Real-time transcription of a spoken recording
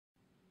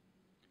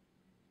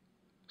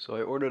So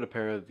I ordered a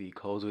pair of the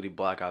Call of Duty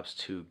Black Ops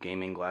 2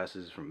 gaming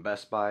glasses from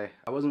Best Buy.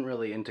 I wasn't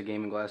really into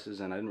gaming glasses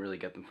and I didn't really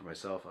get them for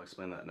myself. I'll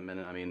explain that in a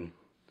minute. I mean,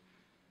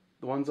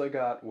 the ones I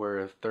got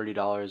were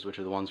 $30, which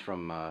are the ones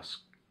from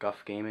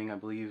Scuf Gaming, I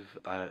believe.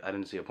 I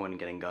didn't see a point in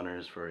getting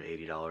Gunners for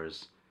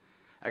 $80.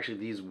 Actually,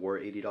 these were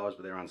 $80,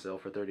 but they were on sale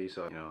for $30,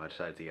 so I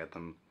decided to get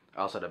them.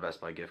 I also had a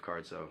Best Buy gift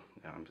card, so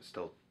I'm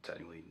still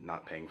technically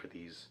not paying for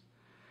these.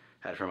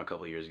 Had it from a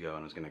couple years ago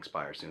and it was going to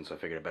expire soon, so I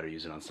figured I better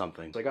use it on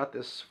something. So I got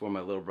this for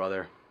my little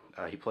brother.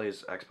 He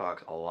plays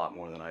Xbox a lot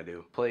more than I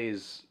do.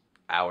 Plays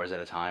hours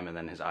at a time, and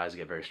then his eyes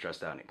get very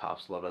stressed out and he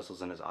pops blood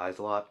vessels in his eyes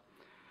a lot.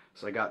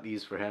 So I got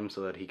these for him so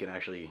that he can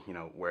actually,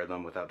 wear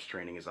them without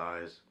straining his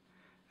eyes.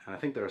 And I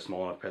think they're a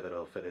small enough pair that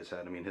it'll fit his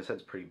head. I mean, his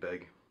head's pretty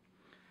big.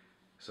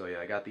 So yeah,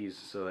 I got these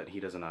so that he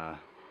doesn't,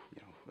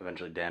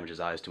 eventually damage his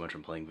eyes too much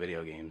from playing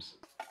video games.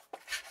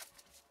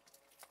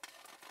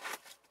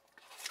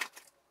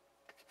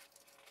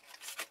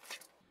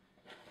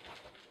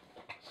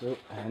 So,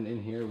 and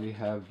in here we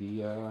have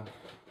the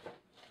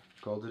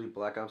Call of Duty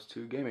Black Ops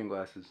 2 gaming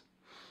glasses.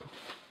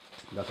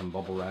 Got some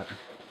bubble wrap.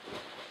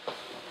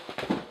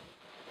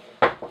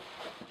 A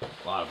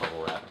lot of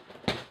bubble wrap,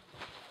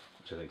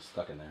 which I think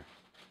stuck in there.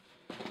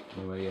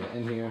 Anyway,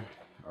 in here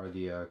are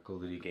the Call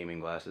of Duty gaming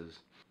glasses.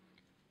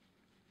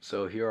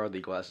 So here are the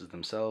glasses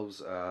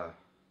themselves. I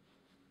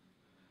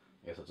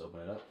guess let's open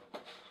it up.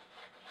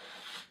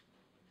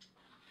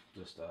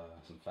 Just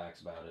some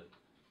facts about it.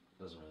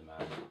 Doesn't really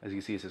matter. As you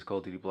can see, it says Call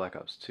of Duty Black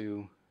Ops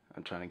 2.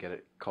 I'm trying to get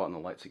it caught in the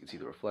light so you can see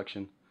the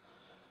reflection.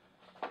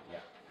 Yeah.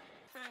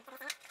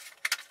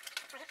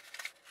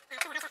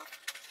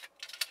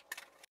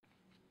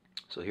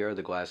 So here are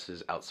the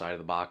glasses outside of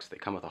the box. They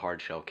come with a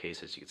hard shell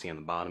case, as you can see on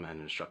the bottom, and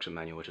an instruction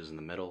manual, which is in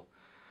the middle.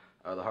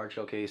 The hard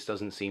shell case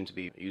doesn't seem to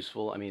be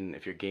useful. I mean,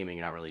 if you're gaming,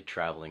 you're not really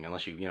traveling,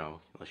 unless you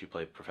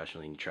play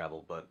professionally and you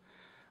travel. But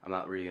I'm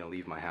not really gonna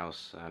leave my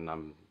house, and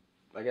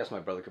I guess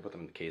my brother could put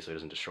them in the case so he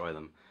doesn't destroy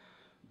them.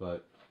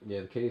 But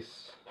yeah, the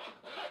case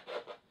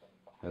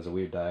has a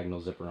weird diagonal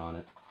zipper on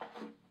it.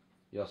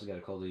 You also got a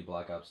Call of Duty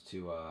Black Ops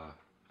 2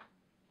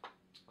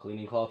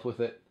 cleaning cloth with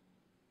it.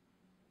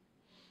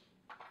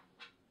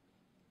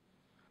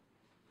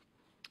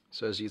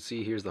 So as you can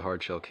see, here's the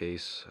hard shell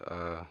case.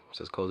 It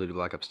says Call of Duty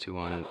Black Ops 2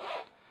 on it.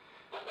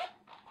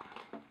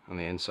 On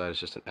the inside, it's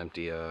just an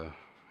empty, I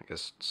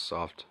guess,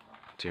 soft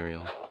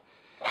material.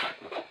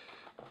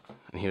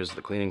 And here's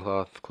the cleaning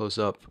cloth close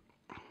up.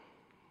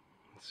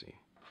 Let's see.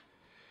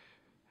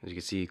 As you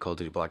can see, Call of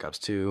Duty Black Ops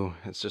 2,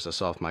 it's just a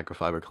soft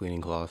microfiber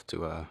cleaning cloth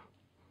to,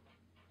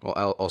 well,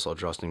 also a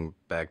drawstring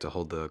bag to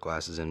hold the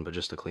glasses in, but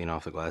just to clean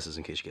off the glasses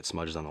in case you get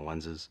smudges on the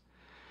lenses.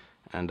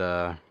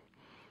 And,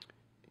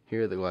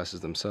 here are the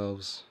glasses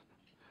themselves.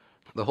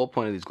 The whole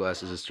point of these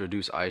glasses is to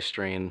reduce eye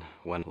strain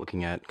when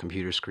looking at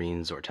computer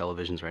screens or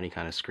televisions or any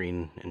kind of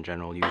screen in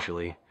general,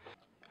 usually.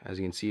 As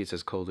you can see, it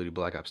says Call of Duty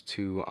Black Ops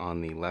 2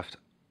 on the left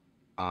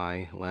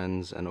eye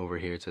lens, and over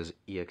here it says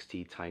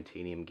EXT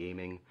Titanium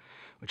Gaming,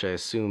 which I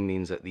assume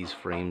means that these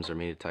frames are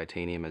made of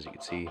titanium. As you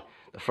can see,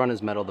 the front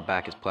is metal, the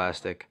back is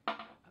plastic.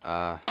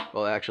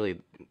 Well,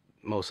 actually,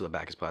 most of the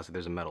back is plastic.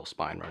 There's a metal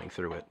spine running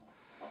through it,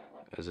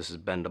 as this is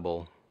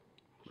bendable,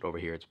 but over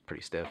here it's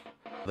pretty stiff.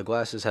 The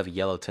glasses have a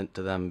yellow tint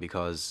to them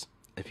because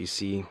if you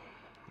see,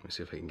 let me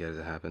see if I can get it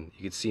to happen.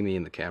 You can see me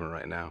in the camera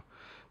right now,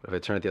 but if I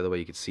turn it the other way,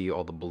 you can see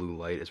all the blue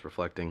light is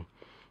reflecting.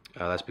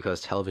 That's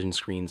because television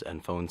screens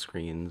and phone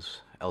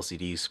screens,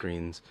 LCD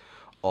screens,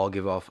 all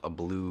give off a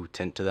blue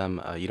tint to them.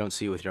 You don't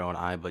see it with your own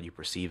eye, but you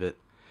perceive it.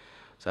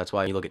 So that's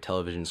why you look at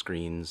television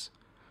screens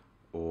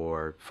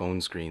or phone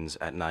screens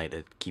at night,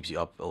 it keeps you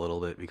up a little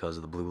bit because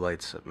of the blue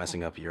lights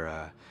messing up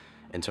your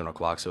internal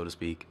clock, so to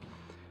speak.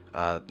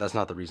 That's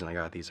not the reason I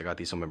got these. I got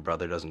these so my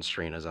brother doesn't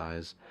strain his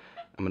eyes.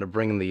 I'm going to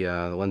bring the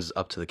lenses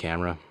up to the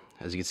camera.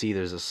 As you can see,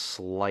 there's a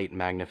slight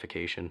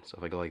magnification. So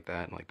if I go like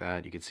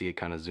that, you can see it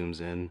kind of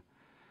zooms in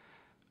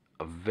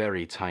a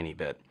very tiny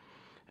bit.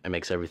 It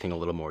makes everything a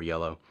little more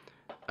yellow.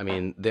 I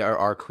mean, there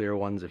are clear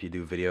ones if you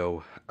do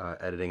video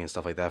editing and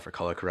stuff like that for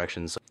color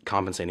corrections,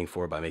 compensating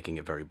for it by making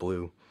it very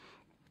blue.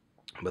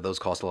 But those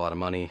cost a lot of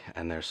money,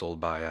 and they're sold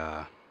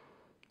by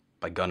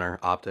Gunner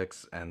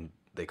Optics, and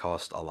they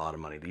cost a lot of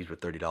money. These were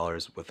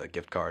 $30 with a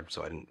gift card,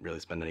 so I didn't really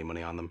spend any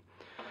money on them.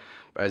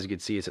 But as you can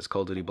see, it says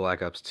Call of Duty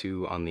Black Ops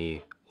 2 on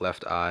the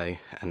left eye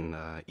and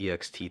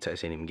EXT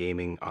Titanium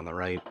Gaming on the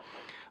right.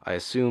 I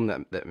assume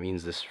that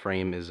means this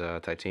frame is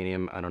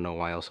titanium. I don't know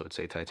why else it would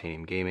say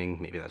Titanium Gaming.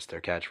 Maybe that's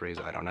their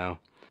catchphrase, I don't know.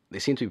 They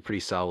seem to be pretty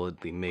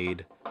solidly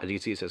made. As you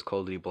can see, it says Call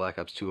of Duty Black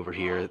Ops 2 over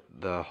here.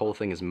 The whole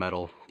thing is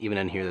metal. Even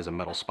in here, there's a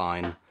metal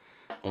spine.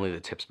 Only the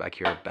tips back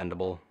here are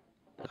bendable.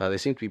 They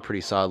seem to be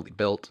pretty solidly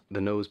built. The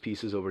nose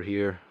pieces over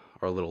here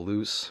are a little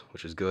loose,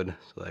 which is good,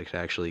 so they can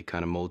actually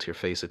kind of mold to your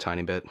face a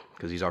tiny bit,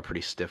 because these are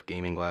pretty stiff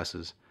gaming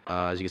glasses.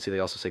 As you can see, they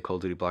also say Call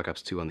of Duty Black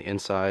Ops 2 on the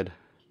inside,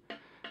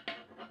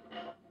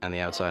 and the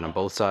outside on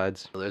both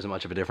sides. So there isn't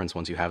much of a difference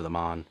once you have them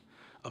on,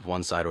 of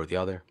one side or the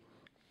other.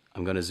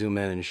 I'm going to zoom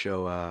in and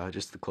show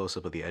just the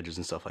close-up of the edges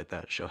and stuff like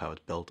that, show how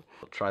it's built.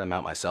 I'll try them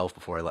out myself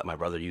before I let my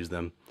brother use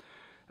them.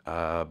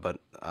 But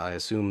I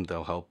assume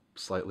they'll help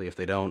slightly. If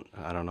they don't,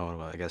 I don't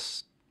know. I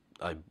guess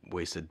I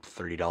wasted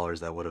 $30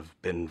 that would have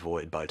been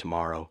void by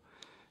tomorrow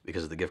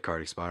because of the gift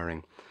card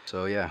expiring.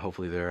 So yeah,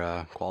 hopefully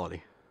they're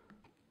quality.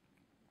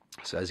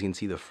 So as you can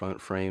see, the front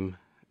frame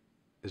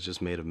is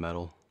just made of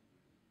metal.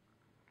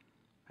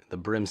 The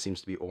brim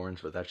seems to be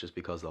orange, but that's just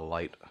because of the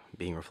light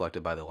being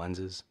reflected by the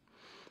lenses.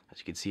 As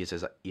you can see, it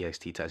says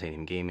EXT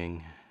Titanium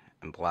Gaming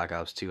and Black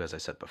Ops 2, as I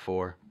said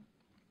before.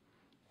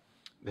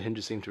 The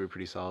hinges seem to be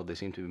pretty solid. They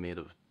seem to be made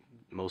of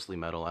mostly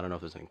metal. I don't know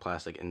if there's any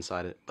plastic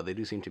inside it, but they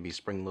do seem to be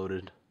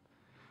spring-loaded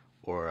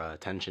or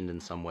tensioned in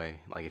some way.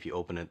 Like if you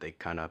open it, they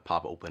kind of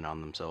pop open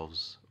on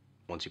themselves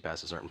once you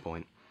pass a certain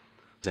point.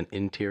 There's an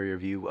interior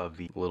view of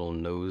the little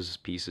nose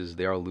pieces.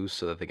 They are loose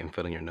so that they can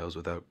fit on your nose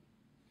without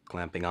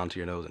clamping onto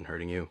your nose and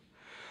hurting you.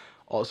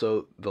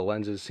 Also, the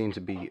lenses seem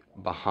to be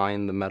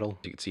behind the metal.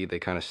 You can see they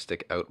kind of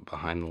stick out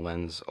behind the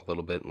lens a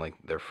little bit, like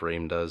their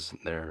frame does.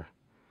 They're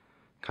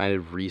kind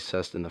of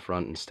recessed in the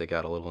front and stick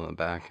out a little in the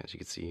back, as you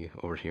can see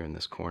over here in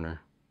this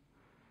corner.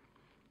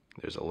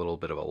 There's a little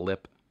bit of a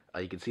lip.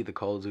 You can see the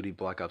Call of Duty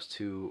Black Ops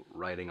 2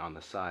 writing on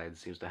the side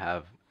seems to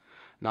have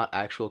not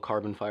actual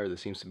carbon fiber.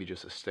 This seems to be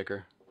just a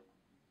sticker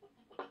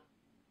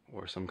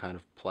or some kind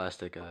of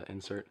plastic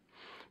insert,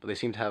 but they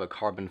seem to have a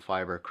carbon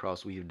fiber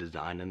cross-weave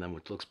design in them,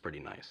 which looks pretty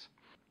nice.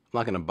 I'm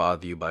not going to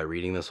bother you by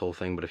reading this whole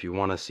thing, but if you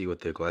want to see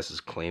what the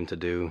glasses claim to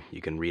do, you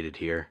can read it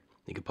here.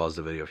 You can pause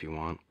the video if you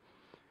want.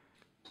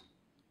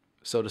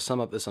 So to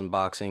sum up this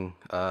unboxing,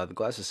 the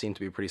glasses seem to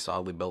be pretty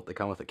solidly built. They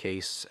come with a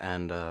case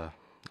and a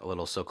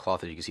little silk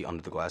cloth that you can see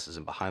under the glasses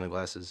and behind the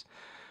glasses.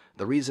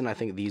 The reason I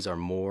think these are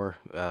more,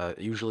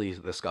 usually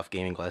the Scuf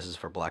gaming glasses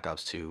for Black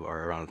Ops 2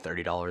 are around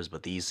 $30,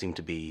 but these seem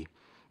to be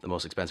the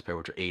most expensive pair,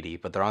 which are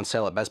 $80, but they're on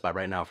sale at Best Buy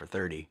right now for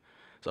 $30.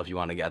 So if you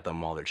want to get them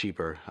while they're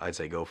cheaper, I'd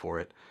say go for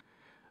it.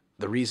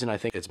 The reason I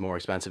think it's more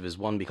expensive is,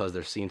 one, because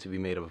they seem to be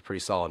made of a pretty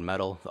solid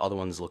metal. The other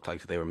ones look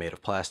like they were made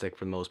of plastic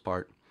for the most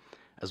part,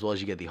 as well as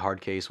you get the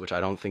hard case, which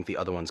I don't think the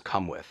other ones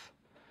come with.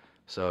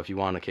 So if you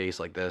want a case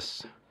like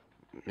this,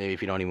 maybe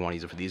if you don't even want to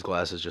use it for these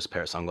glasses, just a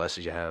pair of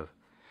sunglasses you have,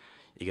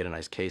 you get a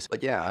nice case.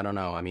 But yeah, I don't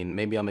know. I mean,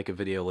 maybe I'll make a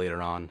video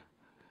later on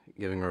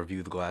giving a review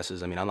of the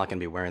glasses. I mean, I'm not going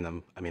to be wearing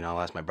them. I mean, I'll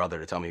ask my brother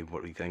to tell me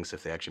what he thinks,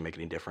 if they actually make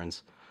any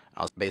difference.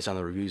 Based on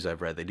the reviews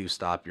I've read, they do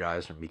stop your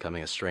eyes from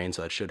becoming a strain,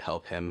 so that should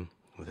help him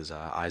with his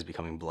eyes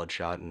becoming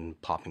bloodshot and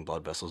popping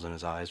blood vessels in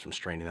his eyes from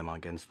straining them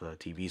against the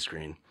TV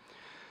screen.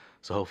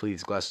 So hopefully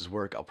these glasses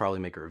work. I'll probably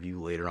make a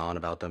review later on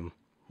about them,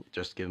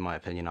 just give my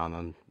opinion on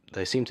them.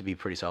 They seem to be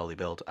pretty solidly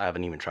built. I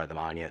haven't even tried them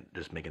on yet,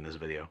 just making this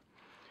video.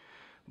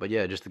 But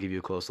yeah, just to give you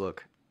a close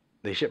look.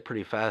 They ship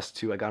pretty fast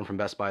too. I got them from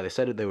Best Buy. They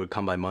said they would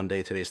come by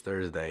Monday. Today's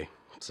Thursday.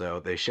 So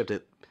they shipped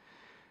it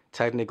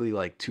technically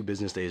like 2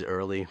 business days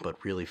early,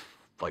 but really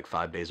like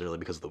 5 days early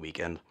because of the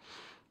weekend.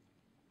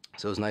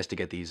 So it was nice to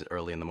get these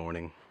early in the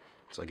morning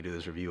so I could do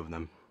this review of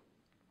them.